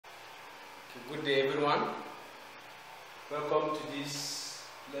Good day everyone. Welcome to this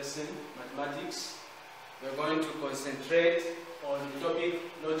lesson, mathematics. We are going to concentrate on the topic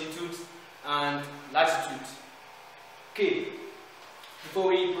longitude and latitude. Okay,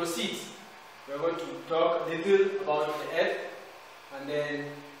 before we proceed, we are going to talk a little about the Earth and then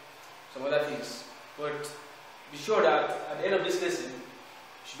some other things. But be sure that at the end of this lesson,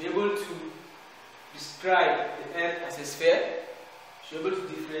 you should be able to describe the Earth as a sphere. You should be able to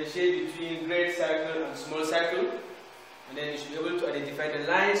differentiate between great circle and small circle, and then you should be able to identify the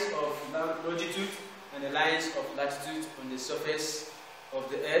lines of longitude and the lines of latitude on the surface of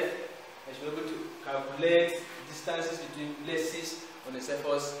the Earth. And you should be able to calculate distances between places on the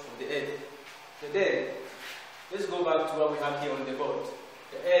surface of the Earth. So then, let's go back to what we have here on the board.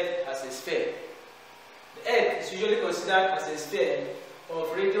 The Earth as a sphere. The Earth is usually considered as a sphere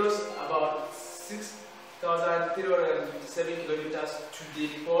of radius about 6,357 kilometers to the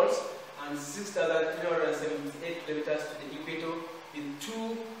poles and 6,378 kilometers to the equator with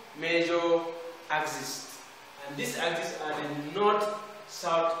two major axes. And these axes are the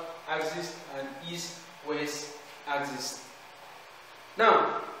north-south axis and east-west axis.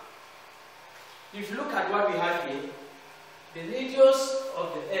 Now, if you look at what we have here, the radius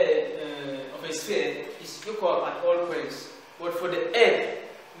of the Earth, of a sphere is equal at all points. But for the Earth,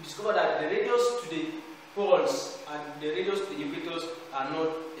 we discover that the radius to the poles and the radius to the equators are not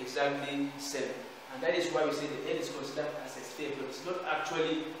exactly the same. And that is why we say the Earth is considered as a sphere, but it's not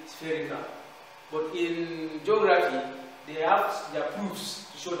actually spherical. But in geography, they have their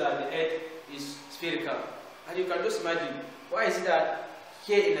proofs to show that the Earth is spherical. And you can just imagine, why is it that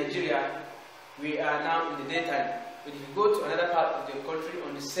here in Nigeria, we are now in the daytime, but if you go to another part of the country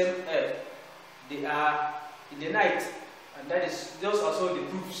on the same Earth, they are in the night. And that is those are also the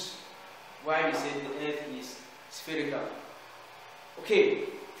proofs why we say the Earth is spherical. Okay,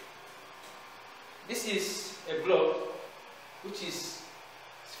 this is a globe which is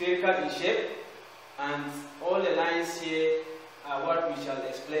spherical in shape, and all the lines here are what we shall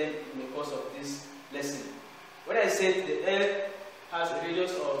explain in the course of this lesson. When I said the Earth has a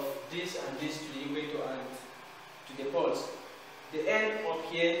radius of this and this to the equator and to the poles, the end up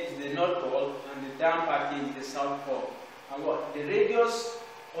here is the North Pole and the down part here is the South Pole. And what the radius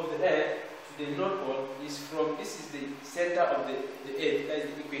of the Earth to the North Pole is from, this is the center of the Earth, that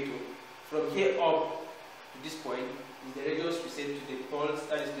is the equator. From here up to this point is the radius we said to the poles,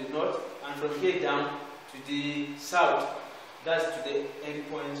 that is the north, and from here down to the south, that's to the end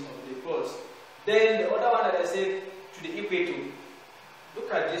points of the poles. Then the other one that I said to the equator,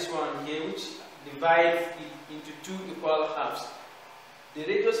 look at this one here, which divides it into two equal halves. The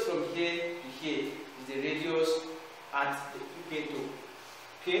radius from here to here is the radius at the equator.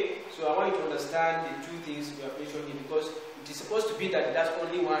 Okay, so I want you to understand the two things we have mentioned here, because it is supposed to be that that's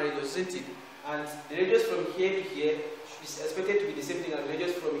only one radius, isn't it? And the radius from here to here is expected to be the same thing as the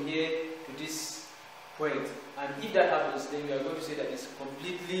radius from here to this point. And if that happens, then we are going to say that it's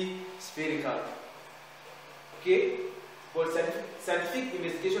completely spherical. Okay, but scientific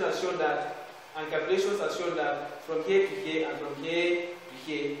investigation has shown that, and calculations have shown that from here to here and from here to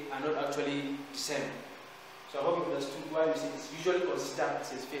here are not actually the same. So I hope you understood why we say it's usually considered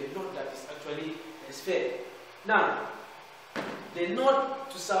as a sphere, not that it's actually a sphere. Now, the north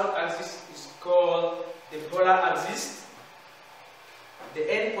to south axis is called the polar axis. The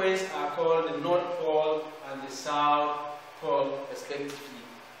endpoints are called the North Pole and the South Pole, respectively.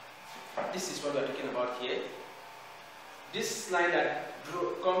 This is what we are talking about here. This line that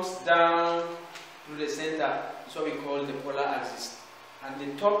comes down to the center is what we call the polar axis. And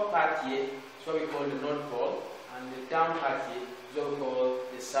the top part here is what we call the North Pole, and the down part here is what we call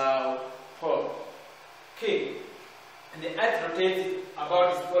the South Pole. Okay, and the Earth rotates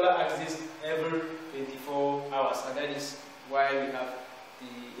about its polar axis every 24 hours, and that is why we have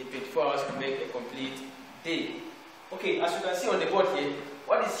the 24 hours to make a complete day. Okay, as you can see on the board here,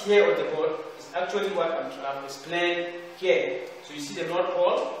 what is here on the board is actually what I've explained here. So you see the North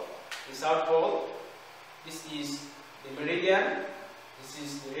Pole, the South Pole, this is the meridian, this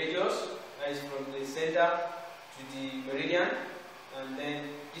is the radius, that is from the center to the meridian, and then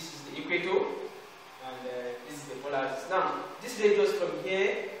this is the equator, and this is the polar axis. Now, this radius from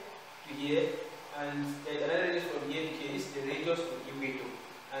here to here, and there's another radius from here to here, is the radius of the equator,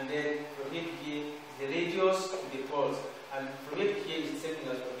 and then from here to here is the radius to the poles, and from here to here is the same thing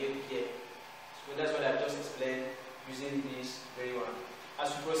as from here to here. So that's what I've just explained using this very one.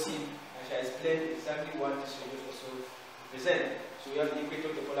 As we proceed, I shall explain exactly what this radius also represents. So we have the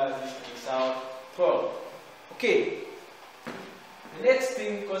equator, the polar axis, and the South Pole. Okay. The next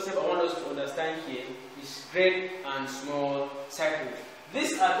concept I want us to understand here is great and small circle.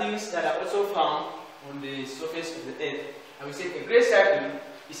 These are things that are also found on the surface of the Earth. And we say a great circle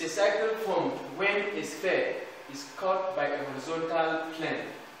is a circle formed when a sphere is cut by a horizontal plane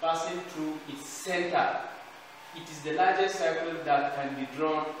passing through its center. It is the largest circle that can be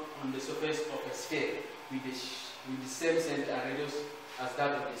drawn on the surface of a sphere with the same center and radius as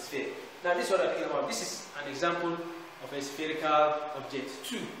that of the sphere. Now this is what I'm talking about. This is an example of a spherical object.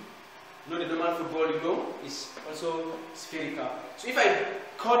 2. You know the normal football, you know, is also spherical. So if I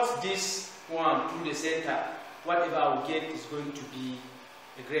cut this one through the center, whatever I will get is going to be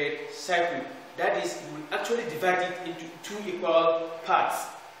a great circle. That is, we will actually divide it into 2 equal parts.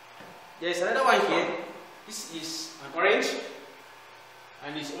 There is another one here. This is an orange,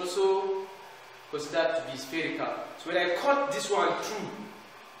 and it's also considered to be spherical. So when I cut this one through,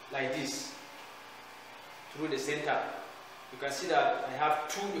 like this, through the center, you can see that I have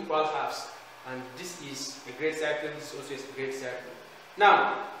 2 equal halves, and this is a great circle, this is also a great circle.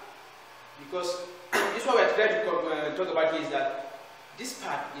 Now, because this what we're trying to talk about here is that this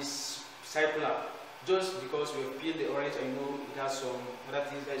part is circular, just because we have peeled the orange and you know it has some other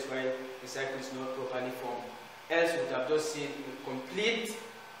things. That is why the circle is not properly formed. Else we would have just seen a complete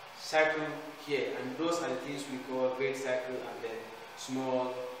circle here, and those are the things we call great circle and the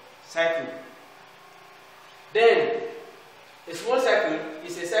small circle. Then a small circle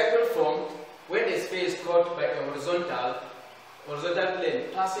is a circle formed when a sphere is cut by a horizontal plane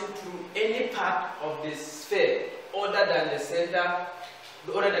passing through any part of the sphere other than the center.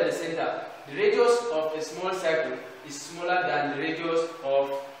 The radius of a small circle is smaller than the radius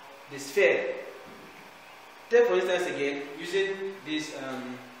of the sphere. Take for instance again, using this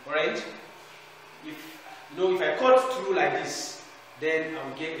orange. If I cut through like this, then I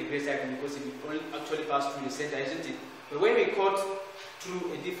will get a great circle because it will actually pass through the center, isn't it? But when we cut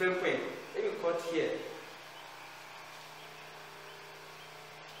through a different point, let me cut here.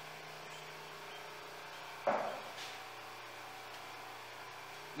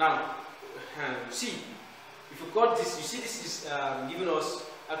 Now, see, if you cut this, you see this is giving us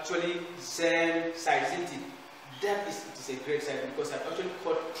actually the same size, isn't it? That is, it is a great circle because I've actually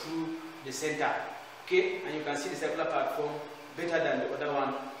cut through the center. Okay, and you can see the circular part form better than the other one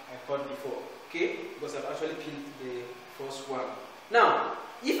I cut before. Okay, because I've actually peeled the first one. Now,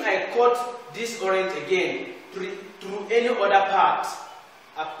 if I cut this orange again through any other part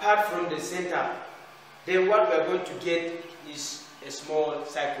apart from the center, then what we are going to get is a small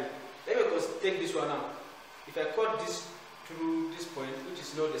circle. Let me take this one now. If I cut this through this point, which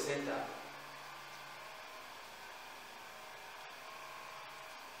is not the center,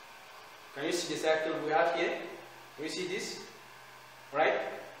 can you see the circle we have here? Can you see this? Right?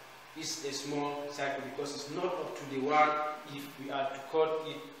 It's a small circle because it's not up to the one if we are to cut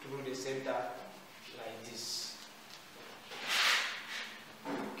it through the center like this.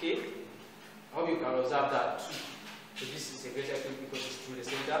 Okay? I hope you can observe that too. So this is a great circle because it's through the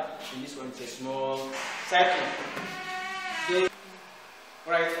center, and this one is a small circle.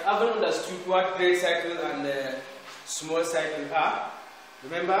 Alright, I've understood what great circle and small circle are.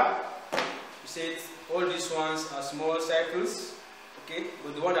 Remember, we said all these ones are small circles. Okay,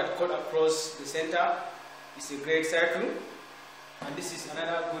 but the one that cut across the center is a great circle, and this is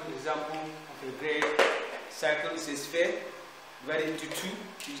another good example of a great circle. It's a sphere divided into 2,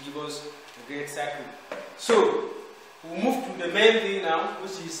 which gives us a great circle. So we'll move to the main thing now,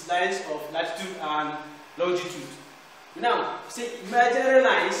 which is lines of latitude and longitude. Now, see, imaginary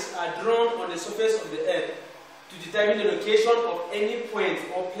lines are drawn on the surface of the Earth to determine the location of any point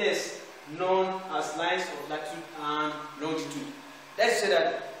or place known as lines of latitude and longitude. Let's say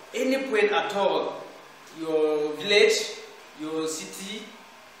that any point at all, your village, your city,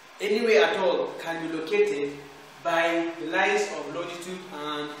 anywhere at all can be located by the lines of longitude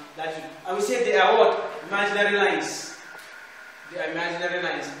and latitude. And we say they are what? Imaginary lines. They are imaginary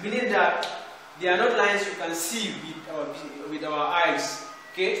lines, meaning that they are not lines you can see with our eyes,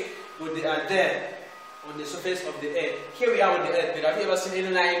 okay? But they are there on the surface of the Earth. Here we are on the Earth, but have you ever seen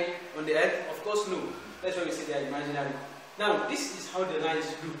any line on the Earth? Of course no. That's why we say they are imaginary. Now, this is how the lines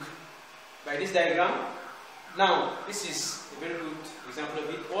look by this diagram. Now, this is a very good example of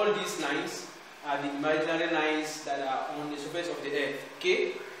it. All these lines are the imaginary lines that are on the surface of the Earth,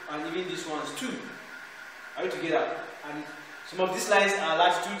 okay? And even these ones too. Are you together? And some of these lines are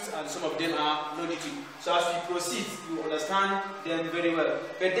latitudes and some of them are longitude. So as we proceed, you understand them very well.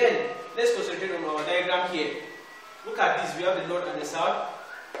 But then, let's concentrate on our diagram here. Look at this. We have the north and the south,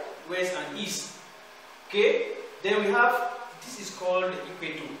 west and east. Okay? Then we have, this is called the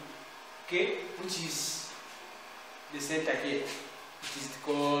equator. Okay? Which is the center here. It is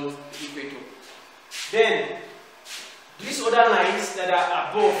called the equator. Then, These other lines that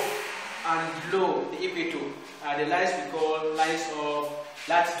are above and below the equator are the lines we call lines of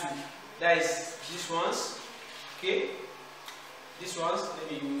latitude. That is these ones. Okay, these ones,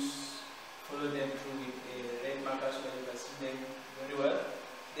 let me follow them through with a red marker so that you can see them very well.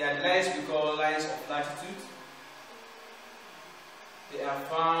 They are lines we call lines of latitude. They are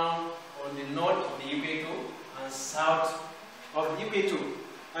found on the north of the equator and south of the equator.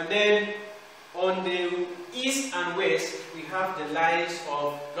 And then on the east and west, we have the lines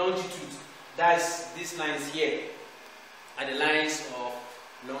of longitude. That's these lines here are the lines of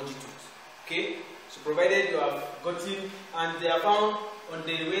longitude. Okay, so provided you have gotten, and they are found on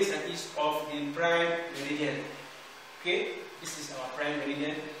the west and east of the prime meridian. Okay, this is our prime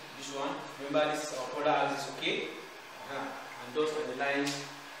meridian. This one, remember, this is our polar axis. Okay, and those are the lines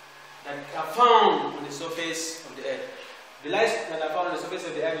that are found on the surface of the earth. The lines that are found on the surface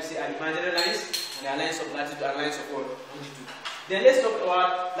of the earth, we say, are imaginary lines, and they are lines of latitude and lines of longitude. Then let's talk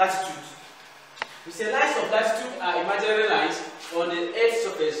about latitude. We say lines of latitude are imaginary lines on the earth's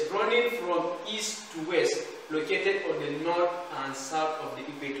surface running from east to west, located on the north and south of the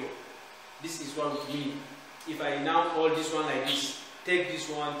equator. This is what we mean. If I now call this one like this, take this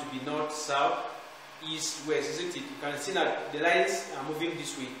one to be north, south, east, west, isn't it? You can see that the lines are moving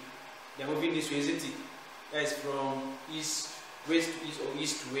this way. They are moving this way, isn't it? That is from east, west to east, or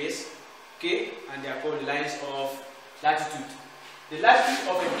east to west. Okay, and they are called the lines of latitude. The latitude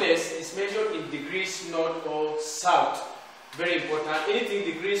of a place is measured in degrees north or south. Very important.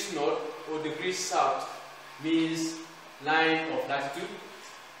 Anything degrees north or degrees south means line of latitude.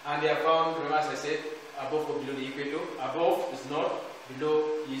 And they are found, remember, as I said, above or below the equator. Above is north, below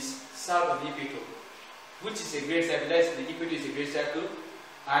is south of the equator, which is a great circle. That is, the equator is a great circle.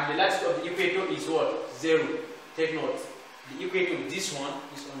 And the latitude of the equator is what? 0. Take note. The equator, this one,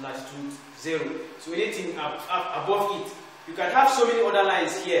 is on latitude 0. So anything above it, you can have so many other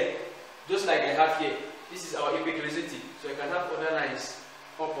lines here, just like I have here. This is our equator, isn't it? So you can have other lines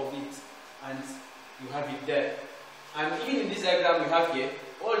up of it, and you have it there. And even in this diagram we have here,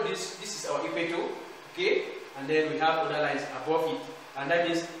 all this is our equator, okay? And then we have other lines above it. And that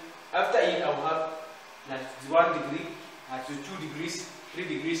means after it I will have latitude 1 degree, latitude 2 degrees, 3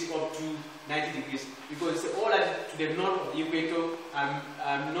 degrees up to 90 degrees. Because it's all latitude to the north of the equator,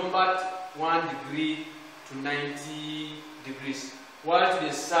 I'm numbered 1 degree to 90 degrees. While to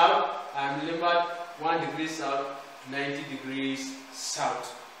the south, I'm numbered 1 degree south to 90 degrees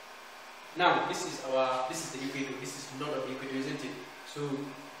south. Now this is the equator. This is north of the equator, isn't it? So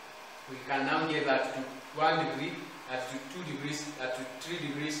we can now get latitude 1 degree, latitude 2 degrees, latitude 3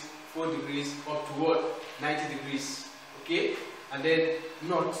 degrees, 4 degrees, up to what? 90 degrees. Okay? And then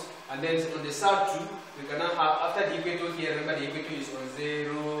north. And then on the south too, we can now have, after the equator here, remember the equator is on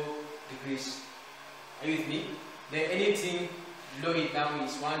 0 degrees. Are you with me? Then anything below it now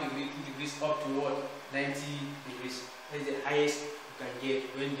is 1 degree, 2 degrees, up to what? 90 degrees. That is the highest you can get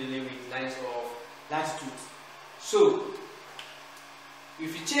when dealing with lines of latitude. So,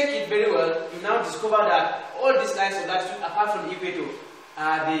 if you check it very well, you now discover that all these lines of latitude, apart from the equator,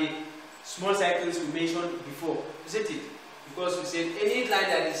 are the small circles we mentioned before, isn't it? Because we said any line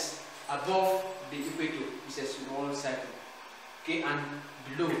that is above the equator is a small circle, okay, and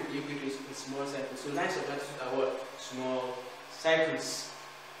below the equator is a small circle. So lines of latitude are what? Small circles.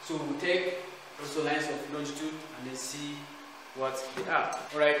 So we take also lines of longitude and then see what they are.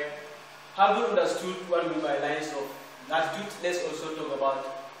 Alright, having understood what we mean by lines of latitude, let's also talk about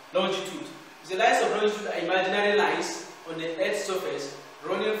longitude. The lines of longitude are imaginary lines on the Earth's surface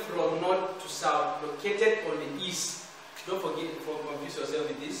running from north to south, located on the east. Don't forget to confuse yourself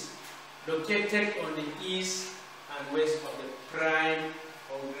with this. Located on the east and west of the prime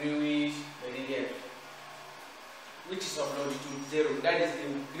or Greenwich meridian, which is of longitude 0. That is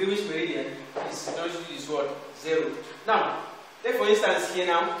the Greenwich meridian. Its longitude is what? 0. Now, take for instance here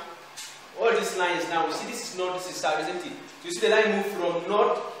now, all these lines now, you see this is north, this is south, isn't it? So you see the line move from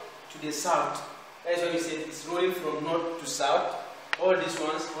north to the south. That is why we said it's rolling from north to south. All these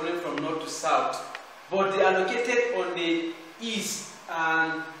ones rolling from north to south. But they are located on the east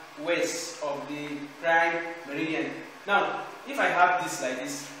and west of the prime meridian. Now, if I have this like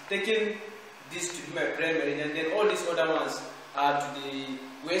this, taking this to be my prime meridian, then all these other ones are to the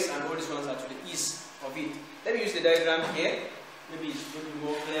west and all these ones are to the east of it. Let me use the diagram here. Maybe it's going to be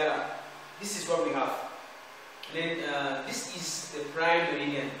more clearer. This is what we have. Then this is the prime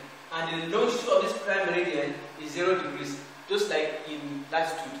meridian. And the longitude of this prime meridian is 0 degrees. Just like in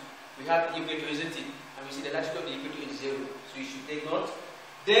latitude, we have the equator, isn't it? And we see the latitude of the equator is 0. So you should take note.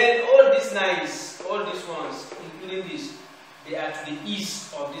 Then all these lines, all these ones, including this, they are to the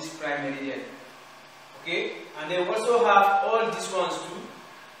east of this prime meridian. Okay, and then we also have all these ones too.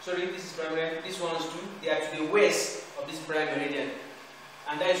 Sorry, this is prime meridian. These ones too, they are to the west of this prime meridian,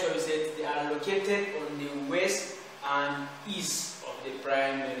 and that is why we said they are located on the west and east of the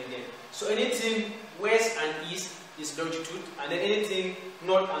prime meridian. So anything west and east is longitude, and then anything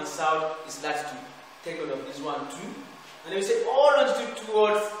north and south is latitude. Take note of this one too. And then we say all longitude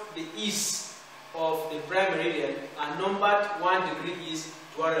towards the east of the prime meridian are numbered 1 degree east,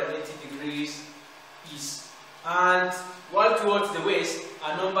 280 degrees east, and while towards the west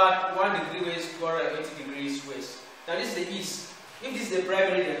are numbered 1 degree west, 280 degrees west. Now this is the east. If this is the prime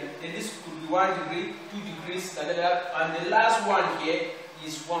meridian, then this could be 1 degree, 2 degrees, and the last one here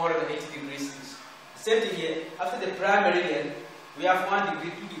is 180 degrees east. Same thing here. After the prime meridian, we have 1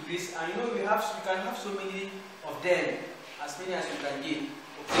 degree, 2 degrees, and you know you can have so many of them, as many as you can get.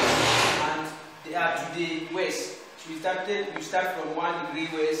 Okay, and they are to the west. So you start from 1 degree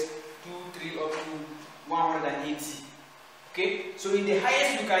west, 2, 3 up to 180. Okay, so in the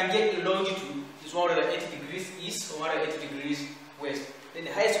highest you can get the longitude is 180 degrees east or 180 degrees west. Then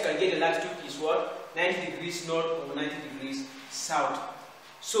the highest you can get the latitude is what? 90 degrees north or 90 degrees south.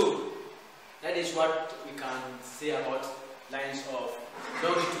 So that is what we can say about lines of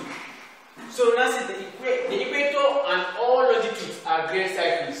longitude. So now see the equator and all longitudes are great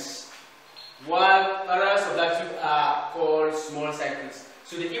cycles, while parallels of latitude are called small cycles.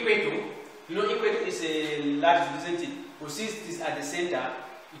 So the equator, you know, equator is a latitude, isn't it? But since it is at the center,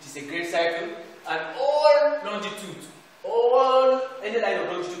 it is a great cycle, and all longitude, any line of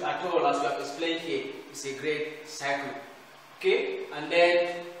longitude at all, as we have explained here, is a great cycle. Okay, and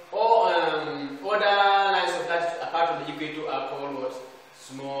then all other lines of latitude apart from the equator are called what?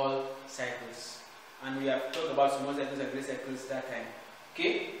 Small cycles. And we have talked about small cycles and great cycles that time.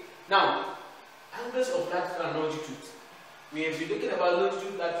 Okay, now angles of latitude and longitude. We have been looking about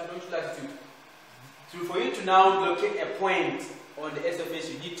longitude, latitude. So for you to now locate a point on the Earth's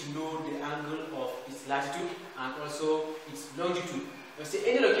surface, you need to know the angle of its latitude and also its longitude. You see,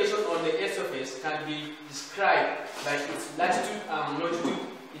 any location on the Earth's surface can be described by its latitude and longitude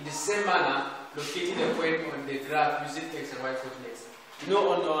in the same manner, locating a point on the graph using x and y coordinates. You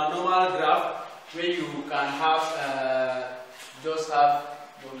know, on our normal graph, where you can have just have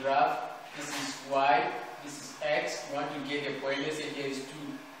your graph. This is y, this is x. You want to get a point. Let's say here is 2,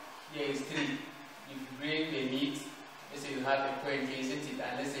 here is 3. If you bring the meat, let's say you have a point here, isn't it?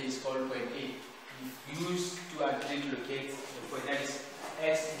 And let's say it's called point A. You use 2 and 3 to locate the point. That is,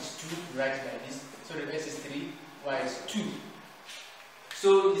 x is 2, write it like this. So the x is 3, y is 2.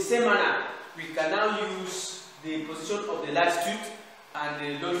 So in the same manner, we can now use the position of the latitude and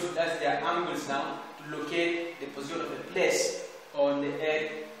the longitude, that's their angles now, to locate the position of the place on the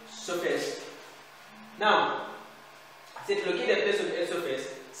Earth's surface. Now, to locate the place on the Earth's surface,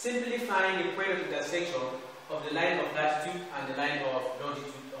 simply find the point of intersection of the line of latitude and the line of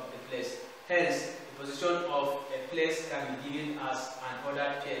longitude of the place. Hence, the position of a place can be given as an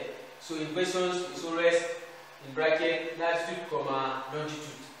ordered pair. So in questions, it's always in bracket latitude,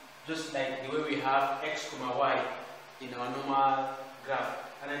 longitude, just like the way we have x, y in our normal graph.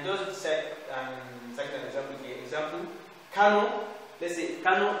 And I just set an example here. Example, Kano. Let's say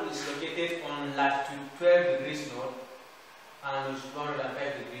Kano is located on latitude 12 degrees north and longitude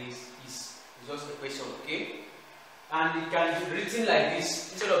 105 degrees east. It's just a question, okay? And it can be written like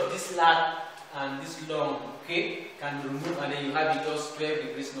this. Instead of this lat and this long, okay, can be removed, and then you have it just 12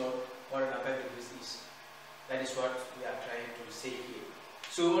 degrees north, 105 degrees east. That is what we are trying to say here.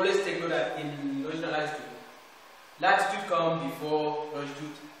 So always take note that in longitude and latitude comes before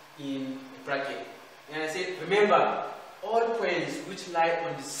longitude in a bracket. And I said, remember, all points which lie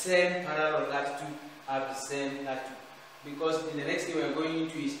on the same parallel of latitude have the same latitude. Because in the next thing we are going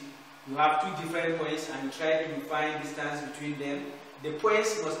into is you have 2 different points and you try to find distance between them. The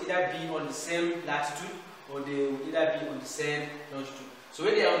points must either be on the same latitude or they will either be on the same longitude. So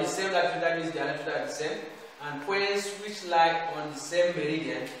when they are on the same latitude, that means the latitude are the same. And points which lie on the same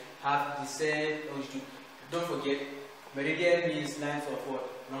meridian have the same longitude. Don't forget, meridian means lines of what?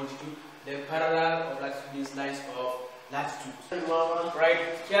 Longitude. The parallel of latitude means lines of latitude. Right,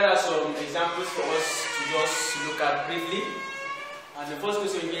 here are some examples for us to just look at briefly. And the first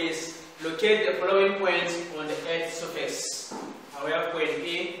question here is, locate the following points on the Earth's surface. And we have point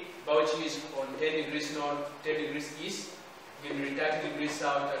A, which is on 10 degrees north, 10 degrees east, then 30 degrees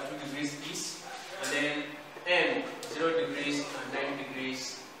south and 2 degrees east, and then M, 0 degrees and 9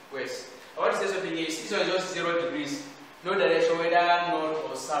 degrees west. I want to say something here. This one is just 0 degrees. No direction, whether north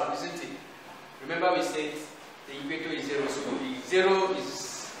or south, isn't it? Remember we said the equator is 0, so the 0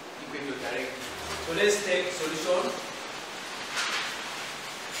 is equator directly. So let's take solution.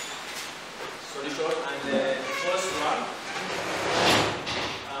 solution. And the first one,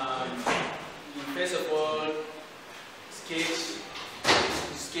 you first of all sketch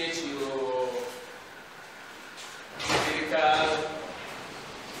your spherical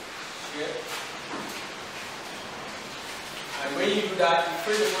shape. And when you do that, you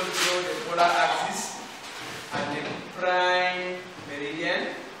first of all draw the polar axis and the prime meridian,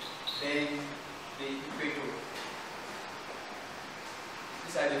 then the equator.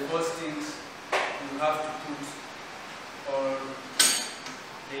 These are the first things you have to put on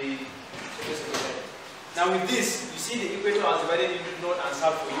the surface of the line. Now with this, you see the equator has divided into north and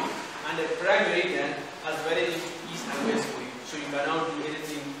south for you, and the prime meridian has divided into east and west for you. So you can now do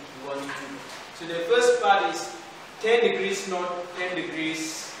anything you want to do. So the first part is 10 degrees north, 10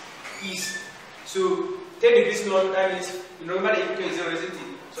 degrees east. So 10 degrees north, that means, you remember the equator is 0, isn't it?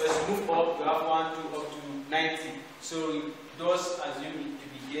 So as you move up, you have 1, 2, up to 90. So it does assume it to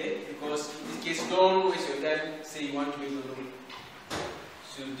be here, because in this case, don't waste your time, say you want to make a loop.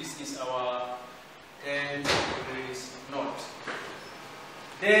 So this is our 10 degrees north.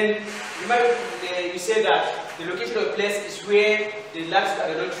 Then you said that the location of the place is where the latitude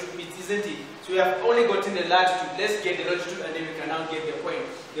and the longitude meet, isn't it? So we have only gotten the latitude. Let's get the longitude and then we can now get the point.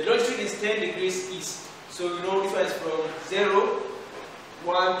 The longitude is 10 degrees east. So you know this one is from 0,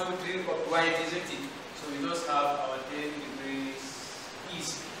 1, 2, 3 up to 1, isn't it? So we just have our 10 degrees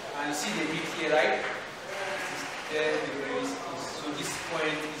east. And you see the meet here, right? This is 10 degrees east. So this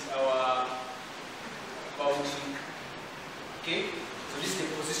point is our Bauchi. Okay? So this is the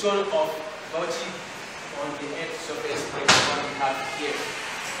position of Bauchi on the Earth's surface that we have here.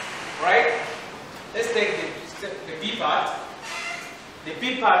 Alright? Let's take the B part. The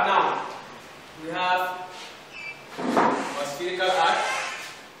B part now, we have our spherical arc.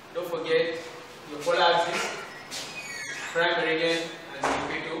 Don't forget your polar axis, prime meridian, and the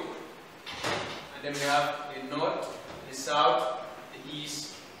equator. And then we have the north, the south, the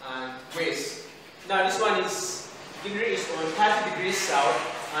east, and west. Now this one is degree is on 30 degrees south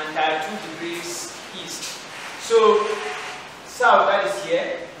and 32 degrees east. So south, that is here.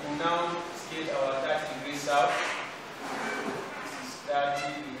 We will now sketch our 30 degrees south. This is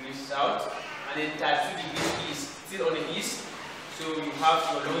 30 degrees south, and then 32 degrees east. Still on the east. So you have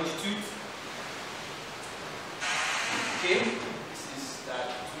your longitude. Okay, this is 32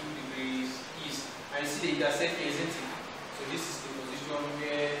 degrees east. And you see the intersect here, isn't it? So this is the position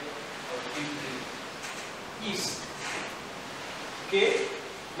where our degree east. Okay,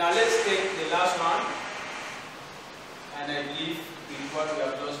 now let's take the last one, and I believe with what we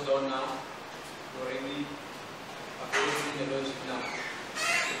have just done now, we already approaching the logic now.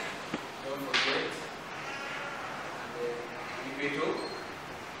 Don't forget, and the equator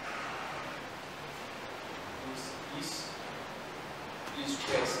is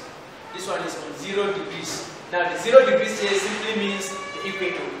west. This one is on 0 degrees. Now the 0 degrees here simply means the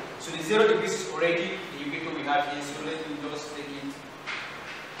equator. So the 0 degrees is already the equator we have here. So let me just take it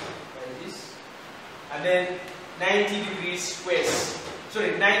like this. And then 90 degrees west.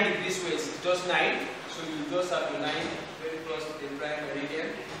 Sorry, 9 degrees west is just 9. So you just have your 9 very close to the prime meridian.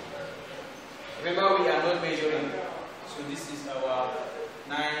 Remember, we are not measuring. So this is our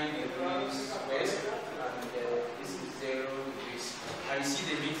 9 degrees west, and this is 0 degrees. And you see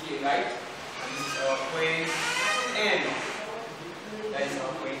the meet here, right? And this is our point N. That is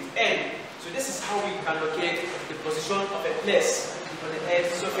our point N. So this is how we can locate the position of a place on the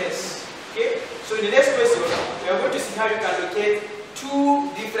Earth's surface. Okay? So in the next question, we are going to see how you can locate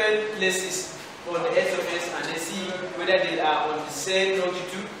two different places on the Earth's surface and then see whether they are on the same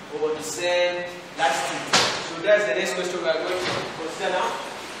longitude or on the same latitude. So that's the next question we are going to consider now.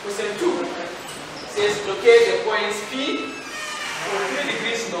 Question 2 says locate the points P for 3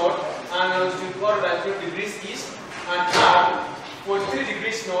 degrees north and longitude 112 degrees east, and R for 3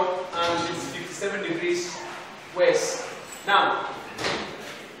 degrees north and 57 degrees west. Now,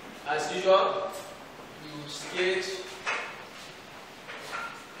 as usual, you sketch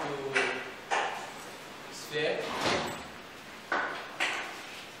your sphere.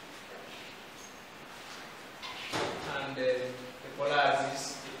 And the polar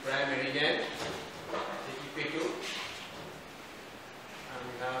axis, the prime meridian, the equator, and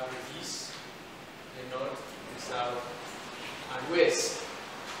we have the east, the north, the south, and west.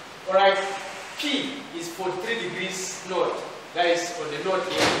 Alright, P is 43 degrees north. That is on the north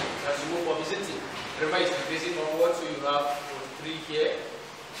here, as you move up, isn't it? Remember, it's facing onward, so you have 43 here.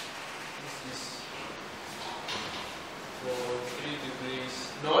 This is 43 degrees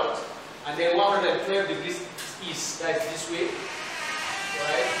north, and then 112 degrees east. That is this way.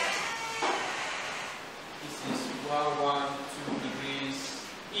 Alright? This is 112 degrees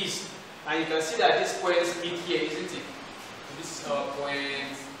east. and you can see that these points meet here, isn't it? So this is our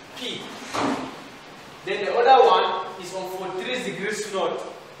point P. Then the other one is on 43 degrees north.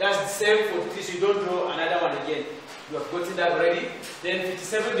 That's the same 43, so you don't draw another one again. You have gotten that already. Then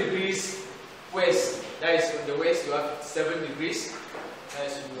 57 degrees west. That is on the west, you have 57 degrees. That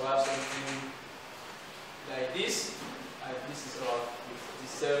is, you have something like this. And this is our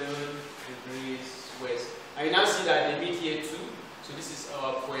 57 degrees west. And you now see that they meet here too. So this is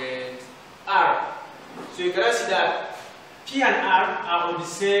our point R. So you can see that P and R are on the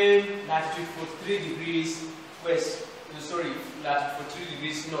same latitude, 43 degrees west. Sorry, latitude 43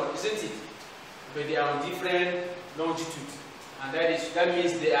 degrees north, isn't it? But they are on different longitudes. And that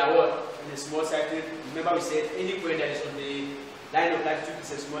means they are what? In a small circle. Remember we said any point that is on the line of latitude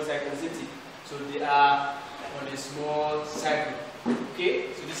is a small circle, isn't it? So they are on a small circle.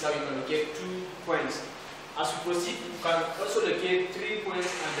 Okay? So this is how you're going to get 2 points. As we proceed, you can also locate 3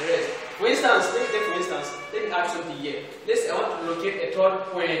 points and the rest. For instance, let me add something here. Let's say I want to locate a third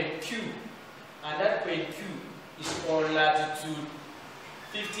point Q. And that point Q is on latitude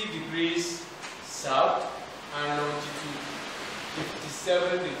 50 degrees south and longitude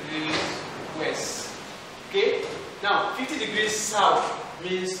 57 degrees west. Okay? Now, 50 degrees south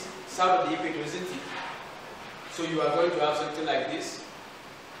means south of the equator, isn't it? So you are going to have something like this.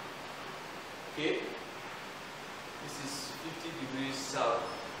 Okay? This is 50 degrees south.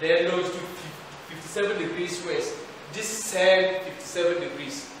 Then longitude 57 degrees west. This same 57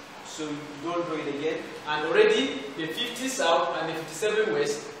 degrees. So you don't draw it again. And already the 50 south and the 57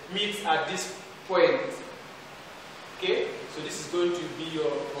 west meet at this point. Okay? So this is going to be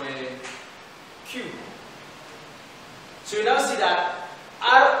your point Q. So you now see that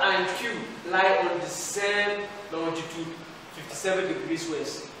R and Q lie on the same longitude, 57 degrees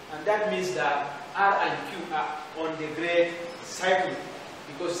west. And that means that R and Q are on the great cycle.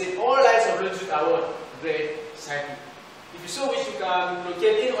 Because say all lines of longitude are what? Great cycle. If you so wish, you can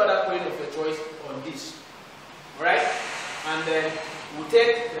locate any other point of your choice on this. Alright? And then we'll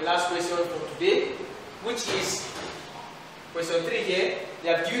take the last question for today, which is question 3 here. They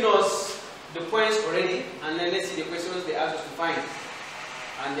have given us the points already, and then let's see the questions they asked us to find.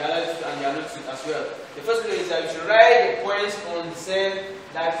 And the latitude and the altitude as well. The first question is that you should write the points on the same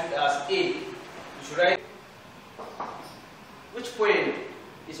latitude as A. You should write which point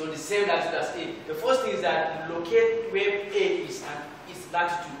is on the same latitude as A. The first thing is that you locate where A is and its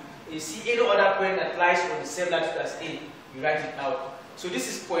latitude. You see any other point that lies on the same latitude as A, you write it out. So this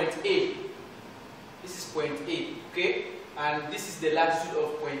is point A. This is point A, okay? And this is the latitude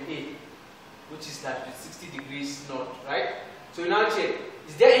of point A, which is latitude 60 degrees north, right? So you now check.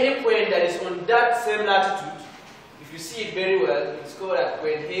 Is there any point that is on that same latitude? If you see it very well, it's called at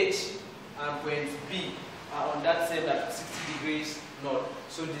point H and point B are on that same latitude, 60 degrees north.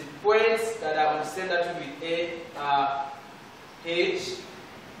 So the points that are on the same latitude with A are H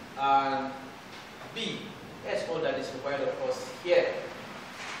and B. That's all that is required of us here.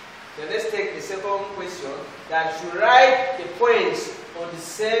 Then let's take the second question, that you should write the points on the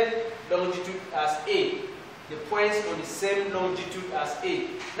same longitude as A. The points on the same longitude as A.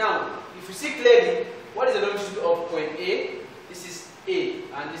 Now, if you see clearly, what is the longitude of point A? This is A,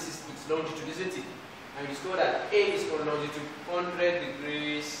 and this is its longitude, isn't it? And you discover that A is on longitude 100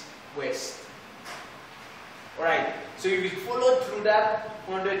 degrees west. Alright, so if you follow through that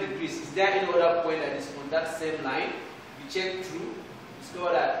 100 degrees, is there any other point that is on that same line? If you check through, you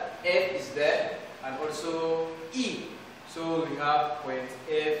discover that F is there, and also E. So we have point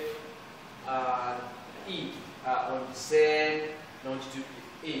F and E are on the same longitude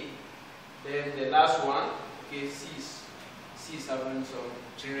with A. Then the last one, okay, C is having some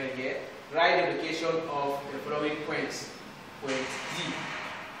children here. Write the location of the following points. Point D.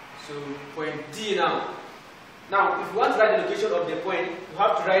 So point D now. Now, if you want to write the location of the point, you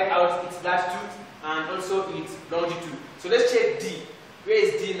have to write out its latitude and also its longitude. So let's check D. Where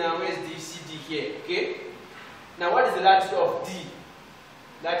is D now? Where is D? See D here. Okay. Now, what is the latitude of D?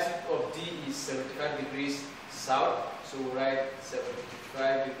 Latitude of D is 75 degrees south. So we'll write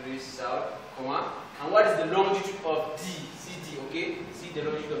 75 degrees south, comma. And what is the longitude of D? See D, okay? See the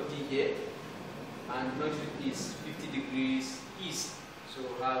longitude of D here. And longitude is 50 degrees east. So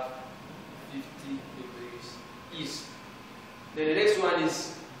we'll have 50 degrees east. Then the next one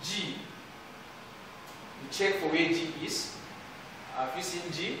is G. We check for where G is. Have you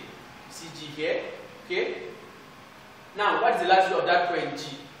seen G? See G here, okay? Now, what is the latitude of that point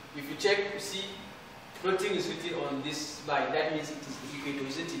G? If you check, you see nothing is written on this line. That means it is the equator,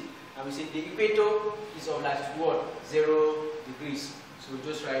 isn't it? And we say the equator is of latitude what? 0 degrees. So we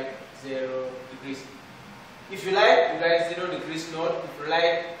just write 0 degrees. If you like, you write 0 degrees north. If you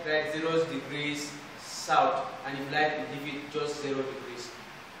like, write 0 degrees south. And if you like, you leave it just 0 degrees.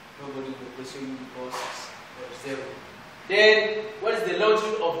 Nobody will question you because it's 0. Then, what is the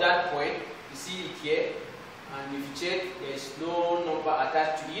longitude of that point? You see it here. And if you check, there is no number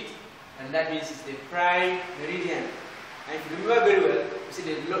attached to it. And that means it's the prime meridian. And if you remember very well, you see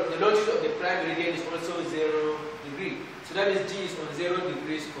the longitude of the prime meridian is also 0 degree. So that means G is on 0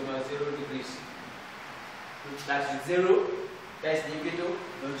 degrees, 0 degrees. That is 0, that is the equator.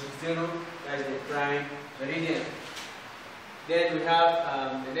 Longitude 0, that is the prime meridian. Then we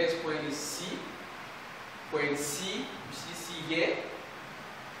have the next point is C. Point C, you see C here.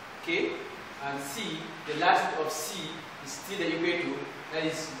 Okay, and C, the latitude of C is still the equator, that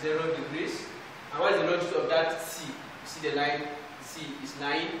is 0 degrees. And what is the longitude of that C? You see the line, C is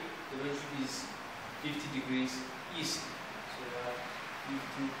 9, the longitude is 50 degrees east. So we have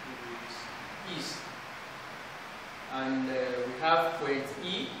 50 degrees east. And we have point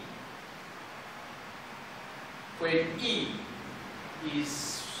E. Point E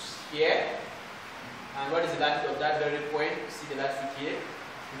is here. And what is the latitude of that very point? You see the latitude here,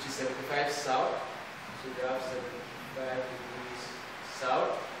 which is 75 south. So we have 75 degrees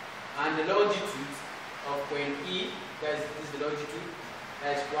south. And the longitude of point E, this is the longitude,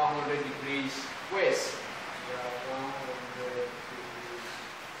 that is 100 degrees west. We have 100 degrees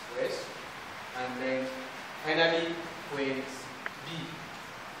west. And then finally, point B.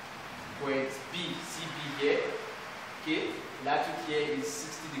 Point B, see B here. Okay, latitude here is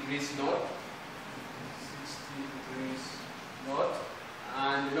 60 degrees north. 60 degrees north.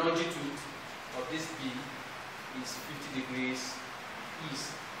 And the longitude of this B is 50 degrees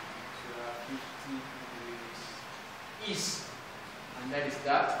east. So we have 50 degrees east. And that is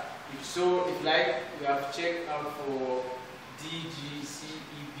that. If you like, we have checked out for D, G, C,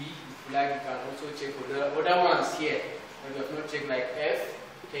 E, B. If you like, you can also check for the other ones here. But we have not checked like F,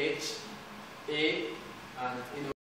 H, A, and